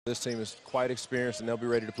This team is quite experienced, and they'll be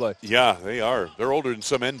ready to play. Yeah, they are. They're older than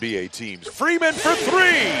some NBA teams. Freeman for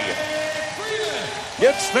three.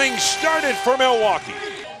 Gets things started for Milwaukee.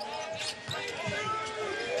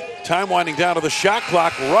 Time winding down to the shot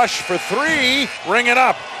clock. Rush for three. Ring it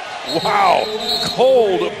up. Wow.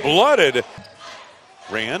 Cold-blooded.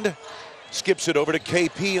 Rand skips it over to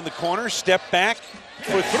KP in the corner. Step back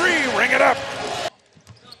for three. Ring it up.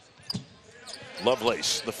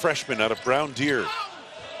 Lovelace, the freshman out of Brown Deer.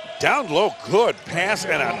 Down low, good pass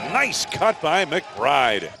and a nice cut by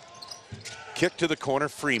McBride. Kick to the corner,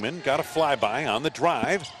 Freeman got a flyby on the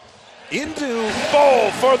drive. Into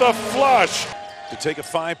Bull for the flush. To take a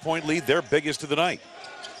 5-point lead, their biggest of the night.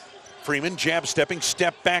 Freeman jab stepping,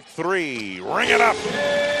 step back three. Ring it up.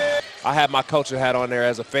 I have my coaching hat on there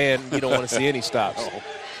as a fan. You don't want to see any stops. Oh.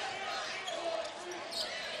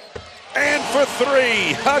 And for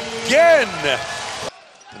three, again.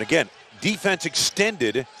 And again, defense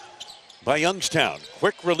extended by Youngstown.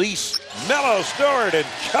 Quick release, Mello stored, and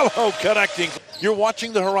Kello connecting. You're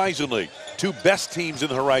watching the Horizon League. Two best teams in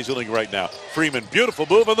the Horizon League right now. Freeman, beautiful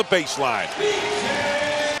move on the baseline.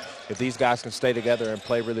 If these guys can stay together and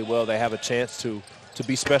play really well, they have a chance to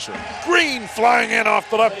be special. Green flying in off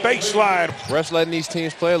the left baseline. Refs letting these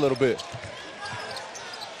teams play a little bit.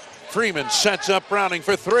 Freeman sets up Browning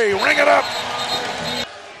for three. Ring it up.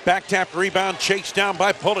 Back tapped rebound, chased down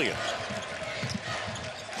by Pullian.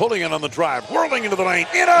 Pullian on the drive, whirling into the lane.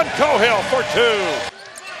 In on Cohill for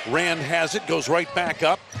two. Rand has it, goes right back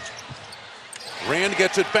up. Rand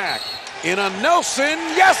gets it back. In on Nelson.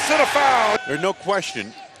 Yes, and a foul. There's no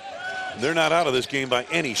question. They're not out of this game by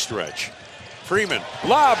any stretch. Freeman,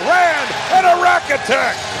 lob, Rand, and a rack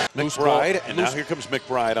attack. McBride, and now here comes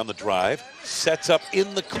McBride on the drive. Sets up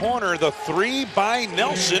in the corner. The three by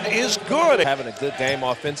Nelson is good. Having a good game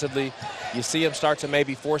offensively. You see him start to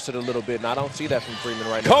maybe force it a little bit, and I don't see that from Freeman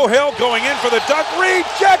right now. Cohill going in for the dunk.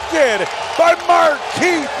 Rejected by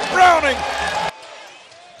Marquise Browning.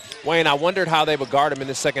 Wayne, I wondered how they would guard him in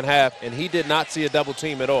the second half, and he did not see a double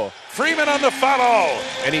team at all. Freeman on the follow.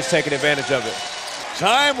 And he's taking advantage of it.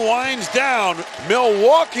 Time winds down.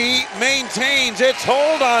 Milwaukee maintains its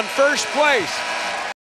hold on first place.